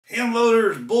Hand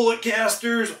loaders, bullet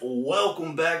casters,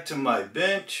 welcome back to my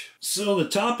bench. So the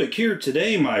topic here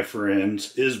today, my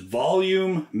friends, is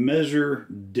volume measure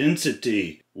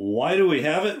density. Why do we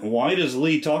have it? Why does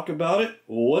Lee talk about it?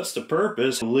 What's the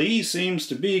purpose? Lee seems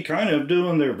to be kind of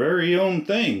doing their very own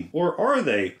thing. Or are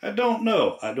they? I don't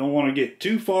know. I don't want to get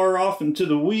too far off into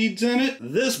the weeds in it.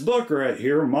 This book right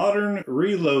here, Modern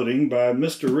Reloading by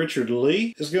Mr. Richard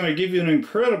Lee, is going to give you an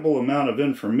incredible amount of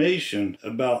information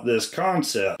about this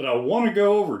concept. But I want to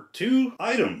go over two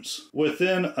items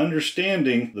within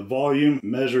understanding the volume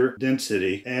measure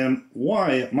density and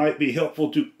why it might be helpful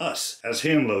to us as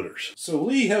hand loaders. So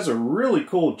Lee has a really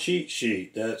cool cheat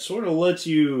sheet that sort of lets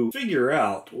you figure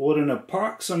out what an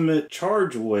approximate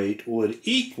charge weight would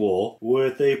equal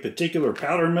with a particular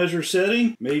powder measure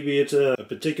setting. Maybe it's a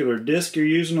particular disc you're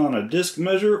using on a disc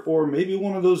measure, or maybe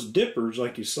one of those dippers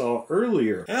like you saw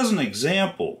earlier. As an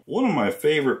example, one of my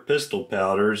favorite pistol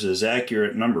powders is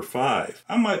Accurate number 5.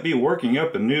 I might be working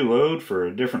up a new load for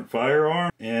a different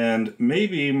firearm, and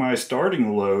maybe my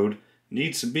starting load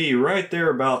needs to be right there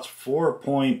about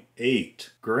 4.8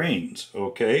 grains,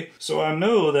 okay? So I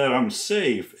know that I'm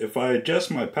safe if I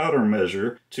adjust my powder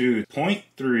measure to 0.3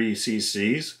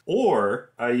 cc's, or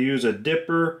I use a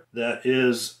dipper that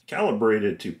is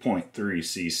calibrated to 0.3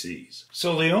 cc's.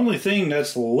 So the only thing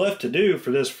that's left to do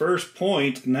for this first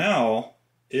point now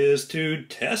is to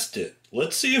test it.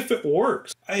 Let's see if it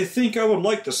works. I think I would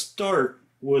like to start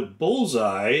with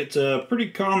Bullseye. It's a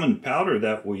pretty common powder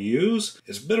that we use.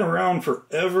 It's been around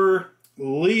forever.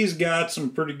 Lee's got some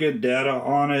pretty good data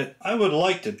on it. I would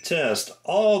like to test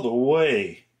all the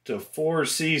way to 4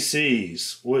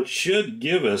 cc's, which should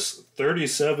give us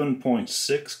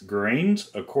 37.6 grains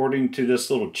according to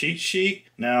this little cheat sheet.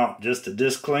 Now, just a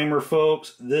disclaimer,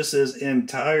 folks, this is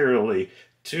entirely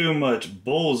too much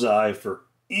Bullseye for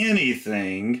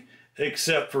anything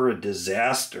except for a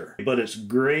disaster. But it's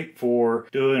great for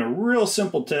doing a real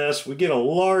simple test. We get a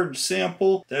large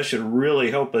sample. That should really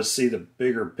help us see the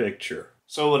bigger picture.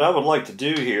 So what I would like to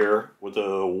do here with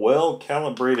a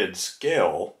well-calibrated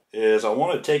scale is I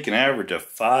want to take an average of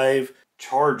 5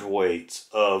 charge weights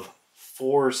of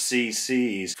 4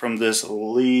 cc's from this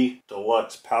Lee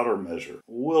Deluxe powder measure.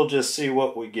 We'll just see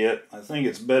what we get. I think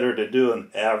it's better to do an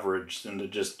average than to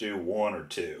just do 1 or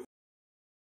 2.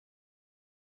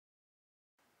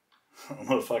 I don't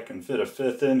know if I can fit a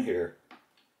 5th in here.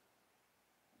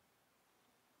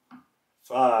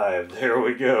 5, there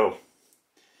we go.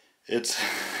 It's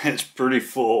pretty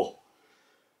full,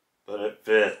 but it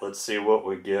fit. Let's see what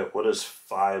we get. What does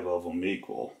 5 of them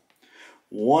equal?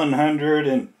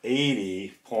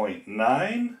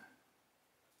 180.9.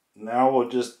 Now we'll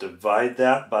just divide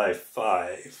that by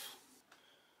 5.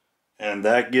 And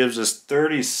that gives us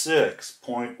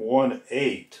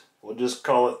 36.18. We'll just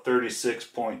call it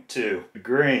 36.2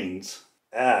 grains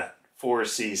at 4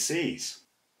 cc's.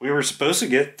 We were supposed to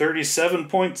get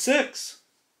 37.6.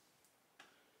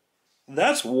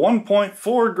 That's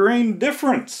 1.4 grain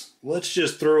difference. Let's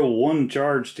just throw one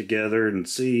charge together and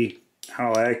see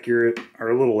how accurate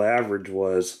our little average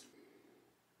was.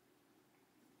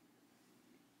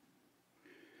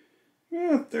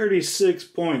 Yeah,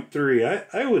 36.3.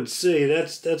 I would say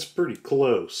that's pretty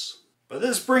close. But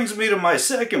this brings me to my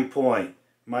second point,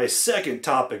 my second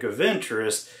topic of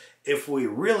interest. If we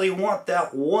really want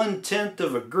that 1/10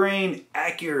 of a grain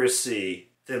accuracy,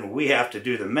 then we have to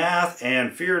do the math,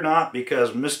 and fear not,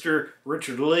 because Mr.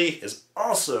 Richard Lee has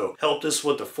also helped us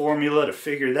with the formula to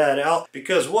figure that out.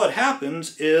 Because what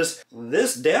happens is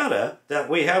this data that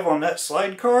we have on that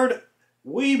slide card,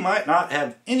 we might not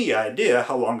have any idea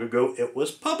how long ago it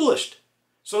was published.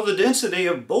 So the density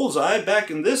of Bullseye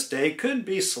back in this day could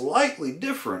be slightly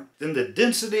different than the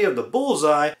density of the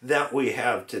Bullseye that we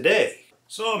have today.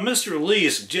 So Mr. Lee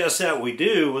suggests that we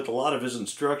do with a lot of his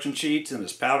instruction sheets and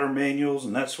his powder manuals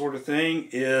and that sort of thing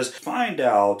is find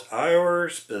out our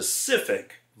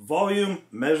specific volume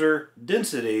measure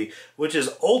density, which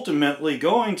is ultimately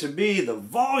going to be the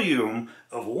volume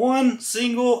of one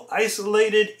single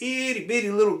isolated itty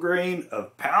bitty little grain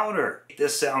of powder.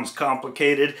 This sounds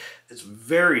complicated. It's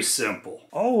very simple.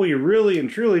 All we really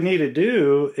and truly need to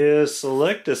do is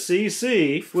select a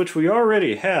CC, which we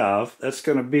already have. That's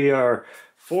going to be our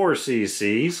 4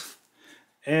 cc's,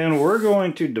 and we're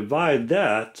going to divide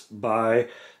that by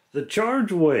the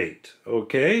charge weight,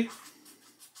 okay?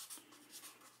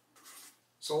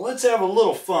 So let's have a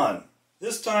little fun.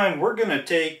 This time we're going to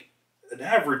take an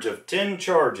average of 10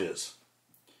 charges.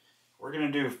 We're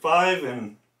going to do 5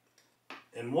 in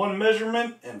one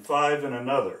measurement and 5 in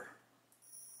another.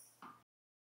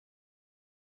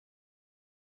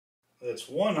 That's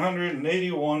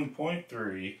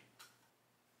 181.3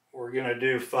 We're going to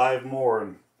do 5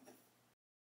 more.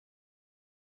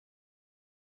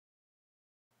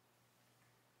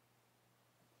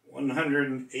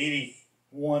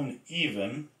 181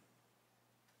 even,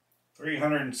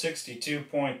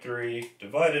 362.3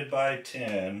 divided by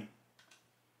 10,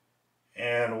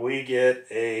 and we get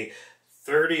a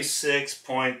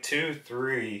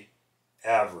 36.23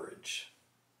 average.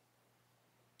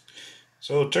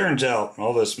 So it turns out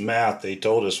all this math they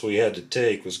told us we had to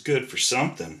take was good for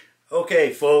something.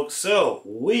 Okay folks, so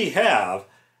we have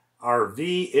our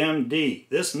VMD.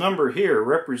 This number here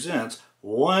represents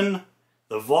the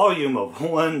volume of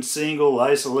one single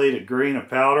isolated grain of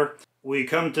powder. We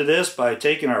come to this by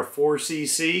taking our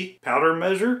 4cc powder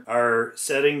measure, our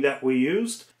setting that we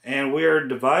used, and we are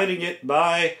dividing it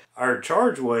by our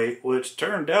charge weight, which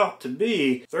turned out to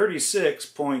be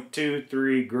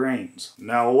 36.23 grains.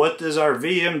 Now what does our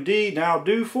VMD now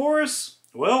do for us?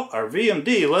 Well, our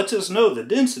VMD lets us know the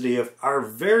density of our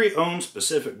very own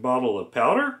specific bottle of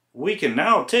powder. We can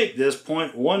now take this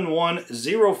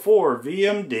 0.1104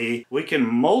 VMD, we can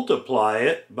multiply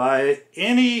it by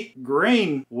any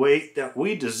grain weight that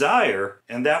we desire,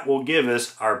 and that will give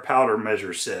us our powder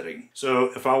measure setting.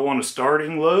 So if I want a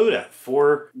starting load at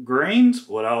 4 grains,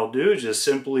 what I'll do is just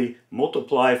simply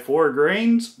multiply 4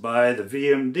 grains by the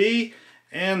VMD,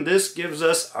 and this gives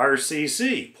us our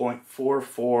CC,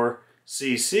 0.44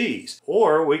 cc's.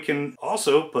 Or we can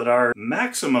also put our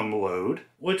maximum load,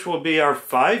 which will be our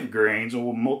 5 grains, and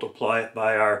we'll multiply it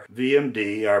by our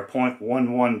VMD, our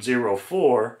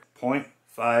 0.1104,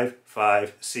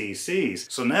 0.55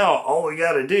 cc's. So now all we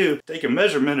got to do, take a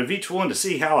measurement of each one to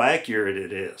see how accurate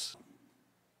it is.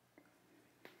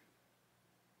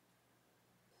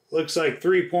 Looks like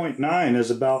 3.9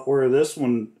 is about where this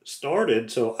one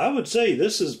started, so I would say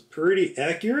this is pretty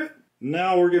accurate.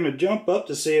 Now we're going to jump up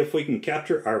to see if we can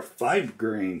capture our 5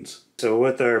 grains. So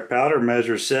with our powder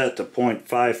measure set to 0.55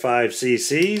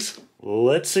 cc's,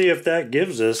 let's see if that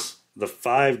gives us the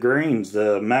 5 grains,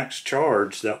 the max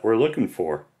charge that we're looking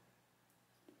for.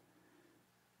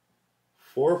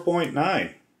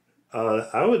 4.9.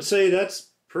 I would say that's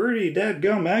pretty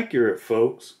dadgum accurate,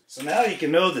 folks. So now you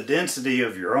can know the density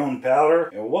of your own powder,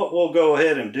 and what we'll go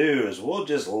ahead and do is we'll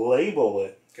just label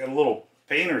it. Got a little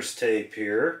painter's tape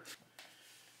here.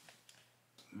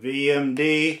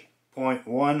 VMD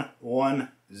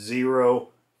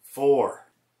 0.1104.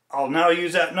 I'll now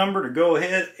use that number to go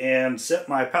ahead and set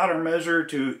my powder measure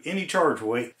to any charge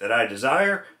weight that I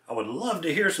desire. I would love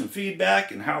to hear some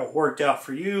feedback and how it worked out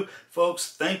for you.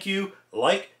 Folks, thank you.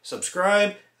 Like,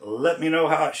 subscribe, let me know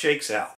how it shakes out.